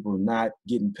heard people not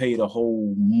getting paid a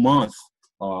whole month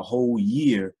or a whole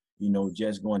year, you know,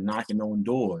 just going knocking on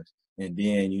doors. And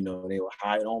then, you know, they were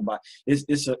hired on by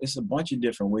it's a bunch of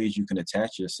different ways you can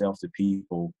attach yourself to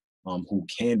people who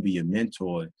can be a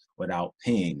mentor without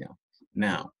paying them.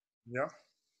 Now, Yeah.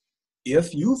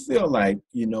 if you feel like,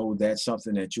 you know, that's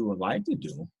something that you would like to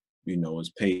do, you know,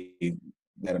 is pay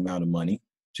that amount of money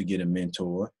to get a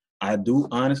mentor, I do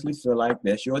honestly feel like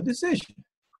that's your decision.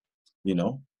 You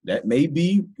know, that may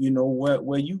be, you know,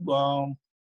 where you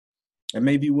and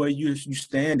maybe where you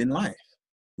stand in life.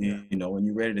 Yeah. You know, when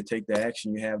you're ready to take the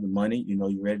action, you have the money, you know,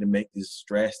 you're ready to make this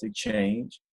drastic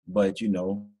change. But, you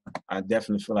know, I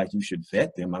definitely feel like you should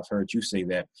vet them. I've heard you say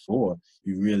that before.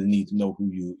 You really need to know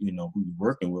you know, who you're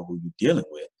working with, who you're dealing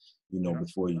with, you know, Yeah.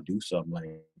 before you do something like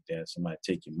that. Somebody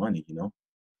take your money, you know?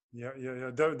 Yeah. Yeah.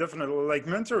 Yeah. Definitely. Like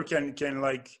mentor can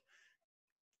like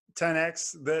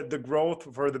 10x the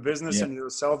growth for the business Yeah. and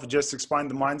yourself. Just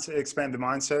expand the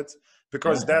mindset,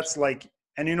 because Yeah. that's like,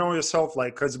 and you know yourself,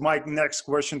 like, because my next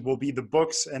question will be the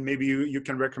books, and maybe you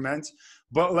can recommend.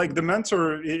 But like the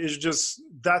mentor is just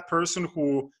that person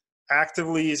who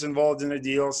actively is involved in the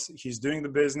deals. He's doing the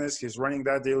business, he's running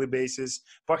that daily basis,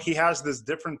 but he has this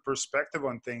different perspective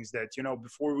on things that, you know,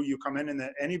 before you come in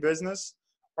any business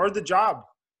or the job,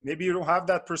 maybe you don't have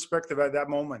that perspective at that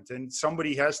moment, and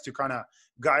somebody has to kind of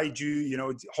guide you, you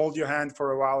know, hold your hand for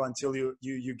a while until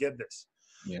you get this.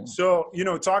 Yeah. So, you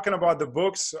know, talking about the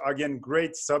books again,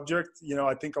 great subject. You know,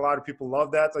 I think a lot of people love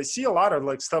that. I see a lot of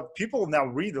like stuff, people now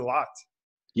read a lot,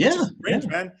 which Yeah. is Yeah. great,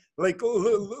 man. Like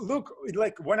look,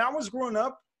 like when I was growing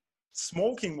up,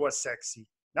 smoking was sexy.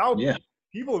 Now Yeah.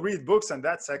 people read books and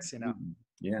that's sexy now.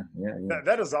 Yeah. Yeah. Yeah.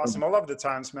 That is awesome. I love the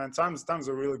times, man. Times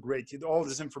are really great. All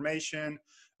this information,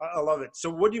 I love it. So,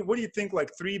 what do you think? Like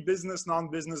 3 business,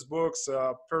 non-business books,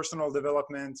 personal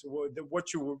development. What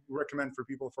you would recommend for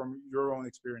people from your own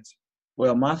experience?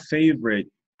 Well, my favorite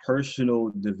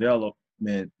personal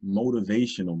development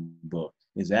motivational book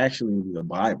is actually the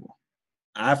Bible.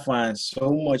 I find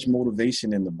so much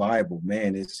motivation in the Bible,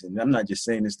 man. And I'm not just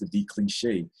saying this to be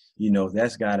cliche. You know,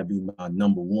 that's got to be my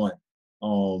number one.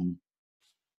 Um,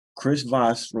 Chris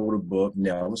Voss wrote a book,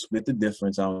 Never Split the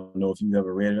Difference. I don't know if you've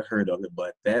ever read or heard of it,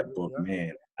 but that book, Yeah.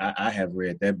 man, I have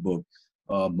read that book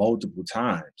multiple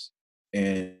times.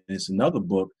 And it's another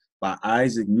book by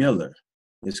Isaac Miller.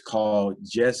 It's called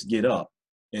Just Get Up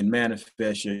and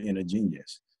Manifest Your Inner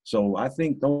Genius. So I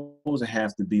think those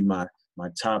have to be my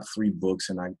top 3 books,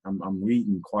 and I'm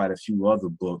reading quite a few other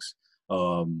books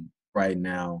right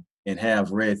now and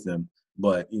have read them.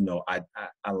 But you know,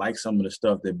 I like some of the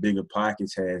stuff that Bigger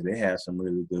Pockets has. They have some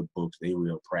really good books. They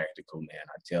real practical, man.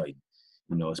 I tell you,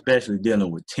 you know, especially dealing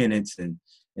with tenants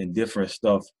and different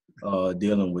stuff,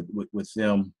 dealing with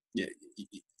them. Yeah,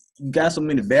 you got so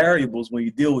many variables when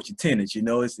you deal with your tenants. You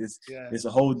know, Yeah. it's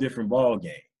a whole different ball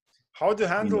game. How to You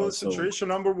handle know, a so situation?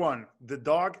 Number 1, the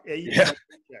dog ate yeah,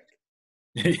 my check.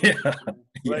 yeah,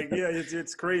 Like, yeah, yeah,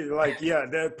 it's crazy. Like, yeah,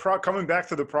 coming back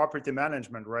to the property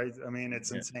management, right? I mean,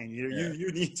 it's yeah, insane. yeah.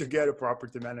 You need to get a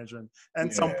property management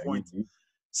at some Yeah, point. yeah.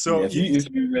 So If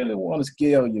you really want to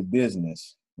scale your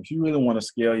business, if you really want to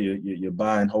scale your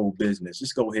buy and hold business,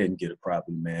 just go ahead and get a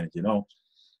property manager. You know,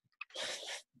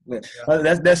 yeah,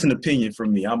 that's an opinion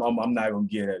from me. I'm not gonna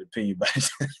give that opinion, but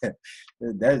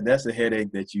that's a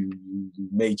headache that you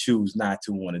may choose not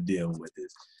to want to deal with,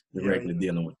 is yeah, directly yeah.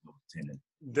 dealing with the tenant.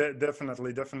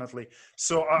 Definitely.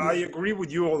 So I Yeah, agree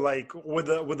with you. Like with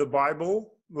the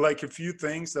Bible, like a few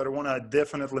things that I want to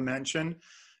definitely mention,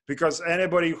 because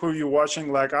anybody who you're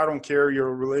watching, like, I don't care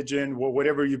your religion,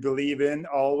 whatever you believe in,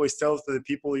 I always tell to the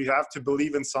people, you have to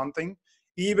believe in something,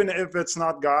 even if it's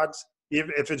not God,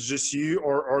 if it's just you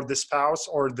or the spouse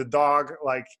or the dog,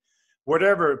 like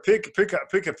whatever. Pick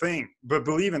a thing, but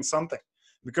believe in something,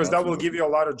 because that will give absolutely. you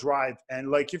a lot of drive. And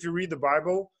like if you read the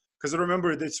Bible, because I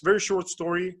remember it's a very short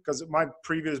story, because my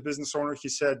previous business owner, he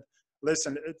said,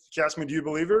 listen, he asked me, do you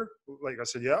believe her? Like I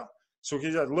said, yeah. So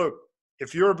he said, look,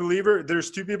 if you're a believer,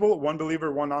 there's 2 people, 1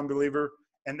 believer, 1 non-believer,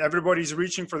 and everybody's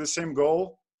reaching for the same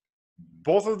goal.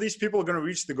 Both of these people are going to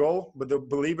reach the goal, but the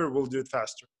believer will do it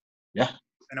faster. Yeah,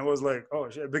 And I was like, oh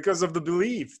shit, because of the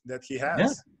belief that he Yeah,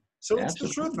 has. So it's the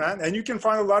truth, absolutely. man. And you can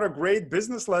find a lot of great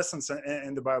business lessons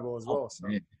in the Bible as Oh, well. So,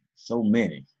 man. So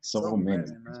many, so so many.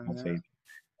 many, That's man. my Yeah. favorite.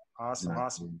 Awesome. Not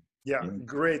Awesome. true. Yeah. Yeah.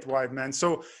 Great wife, man.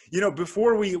 So,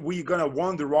 before we gonna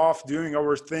wander off doing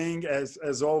our thing,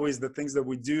 as always, the things that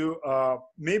we do,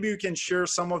 maybe you can share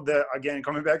some of the, again,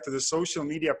 coming back to the social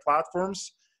media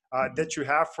platforms that you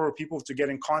have for people to get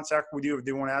in contact with you if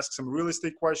they want to ask some real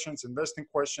estate questions, investing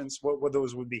questions, what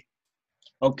those would be.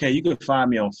 Okay, you can find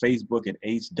me on Facebook at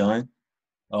Ace Dunn.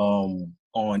 On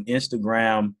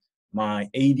Instagram, my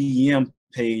ADM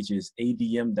page is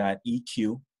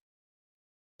adm.eq.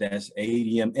 That's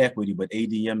ADM Equity, but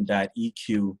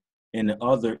adm.eq. And the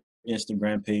other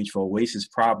Instagram page for Oasis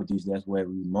Properties, that's where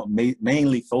we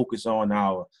mainly focus on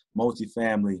our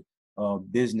multifamily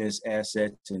business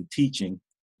assets and teaching,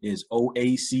 is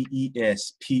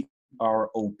OACESPROP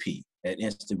at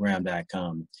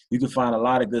Instagram.com. You can find a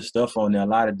lot of good stuff on there, a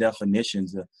lot of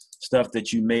definitions, stuff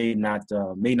that you may not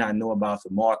know about the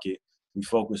market. We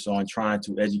focus on trying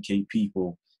to educate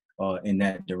people in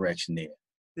that direction there.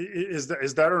 Is that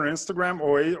on Instagram,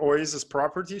 or Oasis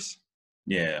Properties?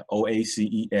 Yeah,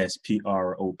 OACESPROP.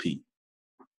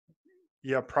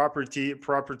 Yeah, Property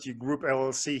Group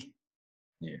LLC.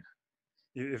 Yeah.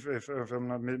 If I'm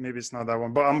not, maybe it's not that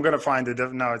one, but I'm gonna find it.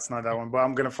 No, it's not that one, but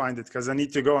I'm gonna find it because I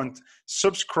need to go and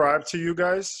subscribe to you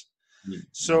guys. Yeah.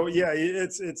 So yeah,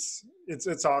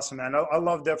 it's awesome, man. I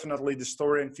love definitely the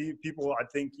story, and people, I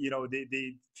think,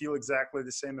 they feel exactly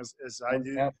the same as I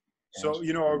do. So, I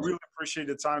really appreciate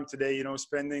the time today,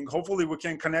 spending. Hopefully we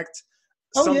can connect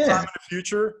sometime in the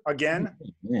future again.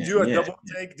 Do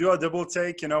a double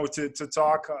take, to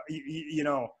talk,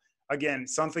 again,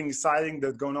 something exciting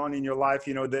that's going on in your life.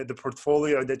 The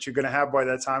portfolio that you're going to have by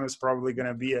that time is probably going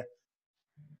to be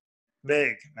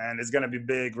big, man. It's going to be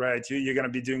big, right? You're going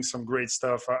to be doing some great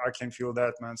stuff. I can feel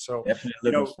that, man. So,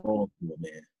 definitely looking forward to it,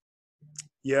 man.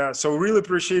 Yeah, so really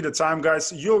appreciate the time,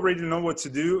 guys. You already know what to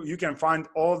do. You can find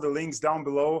all the links down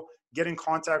below. Get in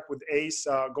contact with Ace.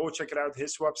 Go check it out,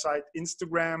 his website,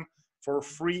 Instagram, for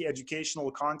free educational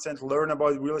content. Learn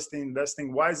about real estate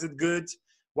investing. Why is it good?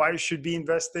 Why you should be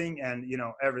investing, and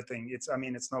everything. It's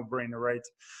no brainer, right?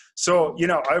 So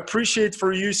I appreciate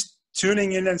for you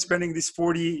tuning in and spending these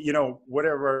 40,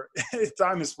 whatever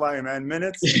time is flying, man,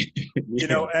 minutes.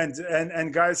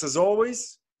 And guys, as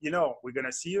always, we're going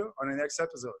to see you on the next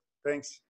episode. Thanks.